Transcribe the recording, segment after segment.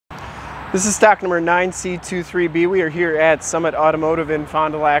This is stock number 9C23B. We are here at Summit Automotive in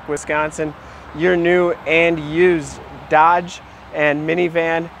Fond du Lac, Wisconsin. Your new and used Dodge and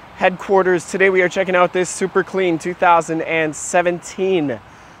minivan headquarters. Today we are checking out this super clean 2017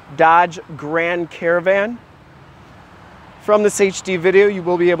 Dodge Grand Caravan. From this HD video, you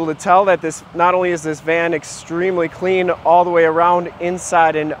will be able to tell that this not only is this van extremely clean all the way around,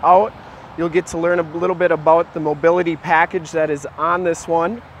 inside and out, you'll get to learn a little bit about the mobility package that is on this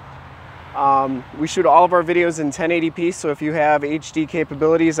one. We shoot all of our videos in 1080p, so if you have HD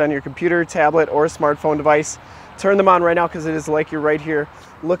capabilities on your computer, tablet, or smartphone device, turn them on right now because it is like you're right here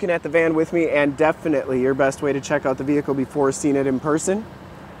looking at the van with me, and definitely your best way to check out the vehicle before seeing it in person.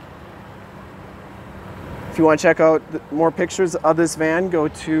 If you want to check out more pictures of this van, go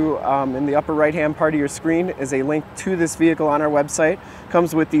to, in the upper right hand part of your screen is a link to this vehicle on our website.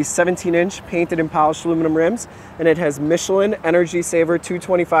 Comes with the 17-inch painted and polished aluminum rims, and it has Michelin Energy Saver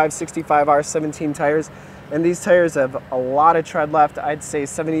 225/65R 17 tires. And these tires have a lot of tread left. I'd say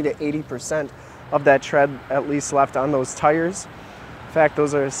 70 to 80% of that tread at least left on those tires. In fact,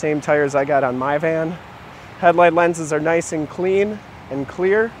 those are the same tires I got on my van. Headlight lenses are nice and clean and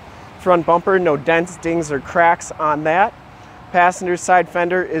clear. Front bumper, no dents, dings, or cracks on that. Passenger side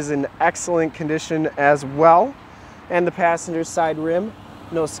fender is in excellent condition as well. And the passenger side rim,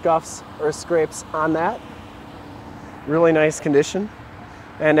 no scuffs or scrapes on that. Really nice condition.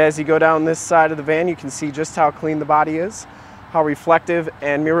 And as you go down this side of the van, you can see just how clean the body is, how reflective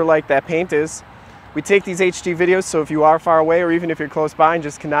and mirror-like that paint is. We take these HD videos, so if you are far away or even if you're close by and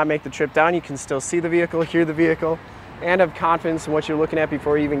just cannot make the trip down, you can still see the vehicle, hear the vehicle, and have confidence in what you're looking at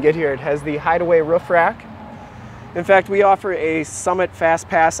before you even get here. It has the hideaway roof rack. In fact, we offer a Summit Fast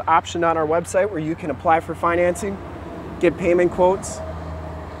Pass option on our website where you can apply for financing, get payment quotes,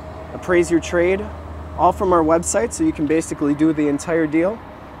 appraise your trade, all from our website, so you can basically do the entire deal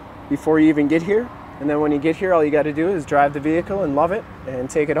before you even get here. And then when you get here, all you got to do is drive the vehicle and love it and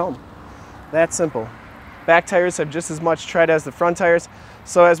take it home. That simple. Back tires have just as much tread as the front tires.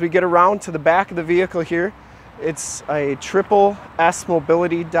 So as we get around to the back of the vehicle here, it's a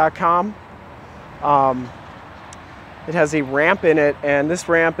SSSmobility.com. It has a ramp in it, and this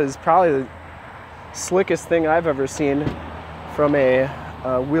ramp is probably the slickest thing I've ever seen from a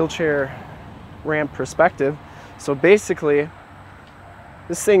wheelchair ramp perspective. So basically,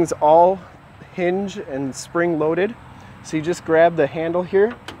 this thing's all hinge and spring loaded. So you just grab the handle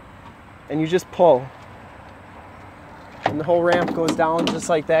here and you just pull. And the whole ramp goes down just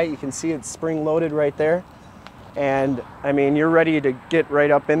like that. You can see it's spring loaded right there. And I mean, you're ready to get right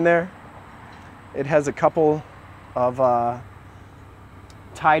up in there. It has a couple of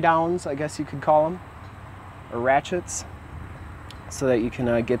tie downs, I guess you could call them, or ratchets, so that you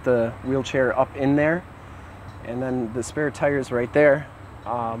can get the wheelchair up in there. And then the spare tires right there.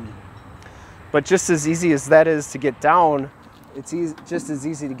 But just as easy as that is to get down, it's just as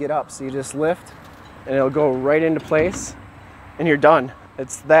easy to get up. So you just lift and it'll go right into place and you're done.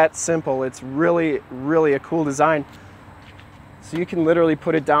 It's that simple. It's really, really a cool design. So you can literally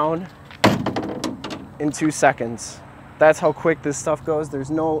put it down in 2 seconds. That's how quick this stuff goes. There's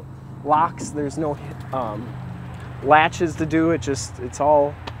no locks, there's no latches to do. It's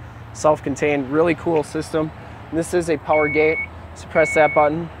all self-contained. Really cool system. And this is a power gate. So press that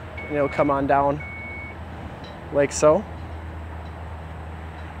button and it'll come on down like so.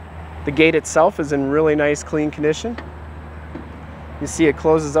 The gate itself is in really nice, clean condition. You see it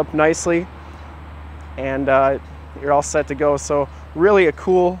closes up nicely, and you're all set to go. So really a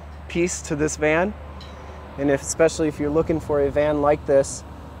cool piece to this van, and especially if you're looking for a van like this,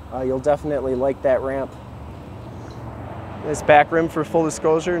 you'll definitely like that ramp. This back rim, for full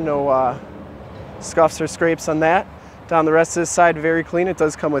disclosure, no scuffs or scrapes on that. Down the rest of this side, very clean. It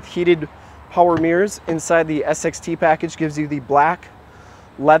does come with heated power mirrors. Inside, the SXT package gives you the black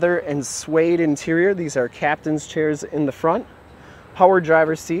leather and suede interior. These are captain's chairs in the front. Power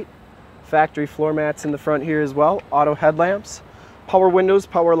driver's seat, factory floor mats in the front here as well, auto headlamps, power windows,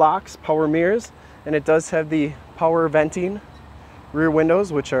 power locks, power mirrors, and it does have the power venting rear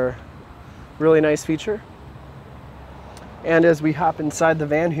windows, which are a really nice feature. And as we hop inside the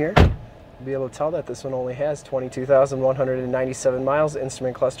van here, you'll be able to tell that this one only has 22,197 miles.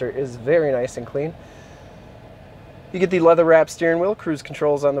 Instrument cluster is very nice and clean. You get the leather wrapped steering wheel, cruise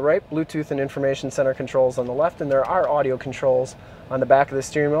controls on the right, Bluetooth and information center controls on the left, and there are audio controls on the back of the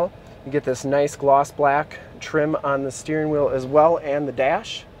steering wheel. You get this nice gloss black trim on the steering wheel as well, and the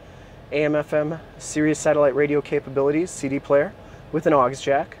dash. AM/FM Sirius satellite radio capabilities, CD player with an aux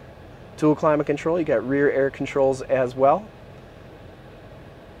jack. Dual climate control, you got rear air controls as well.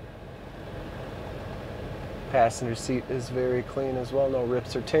 Passenger seat is very clean as well, no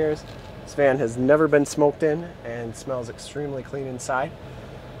rips or tears. This van has never been smoked in and smells extremely clean inside.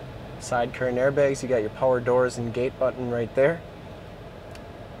 Side curtain airbags, you got your power doors and gate button right there.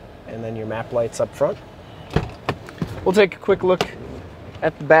 And then your map lights up front. We'll take a quick look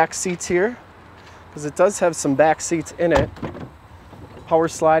at the back seats here, because it does have some back seats in it. Power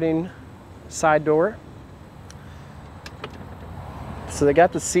sliding side door. So they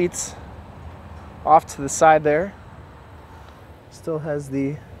got the seats off to the side there. Still has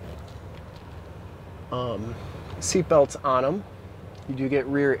the seat belts on them. You do get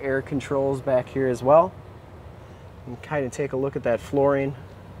rear air controls back here as well. You can kind of take a look at that flooring.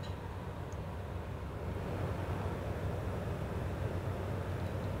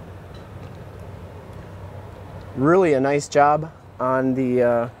 Really a nice job on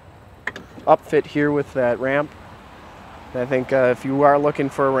the upfit here with that ramp. I think if you are looking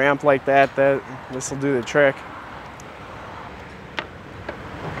for a ramp like that, this will do the trick.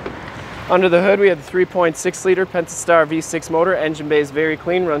 Under the hood, we have the 3.6 liter Pentastar V6 motor. Engine bay is very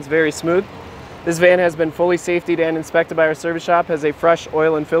clean, runs very smooth. This van has been fully safetied and inspected by our service shop, has a fresh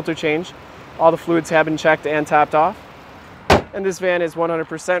oil and filter change. All the fluids have been checked and topped off. And this van is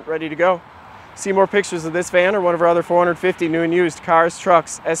 100% ready to go. See more pictures of this van or one of our other 450 new and used cars,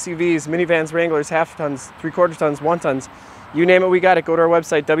 trucks, SUVs, minivans, Wranglers, half tons, 3/4 tons, 1 tons. You name it, we got it. Go to our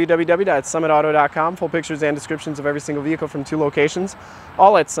website, www.summitauto.com. Full pictures and descriptions of every single vehicle from 2 locations,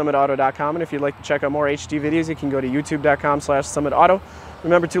 all at summitauto.com. And if you'd like to check out more HD videos, you can go to youtube.com/summitauto.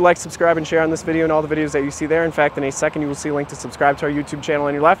 Remember to like, subscribe, and share on this video and all the videos that you see there. In fact, in a second, you will see a link to subscribe to our YouTube channel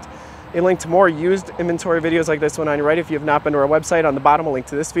on your left, a link to more used inventory videos like this one on your right. If you have not been to our website, on the bottom, a link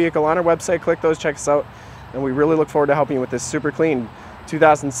to this vehicle on our website. Click those, check us out. And we really look forward to helping you with this super clean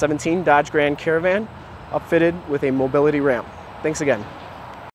 2017 Dodge Grand Caravan, upfitted with a mobility ramp. Thanks again.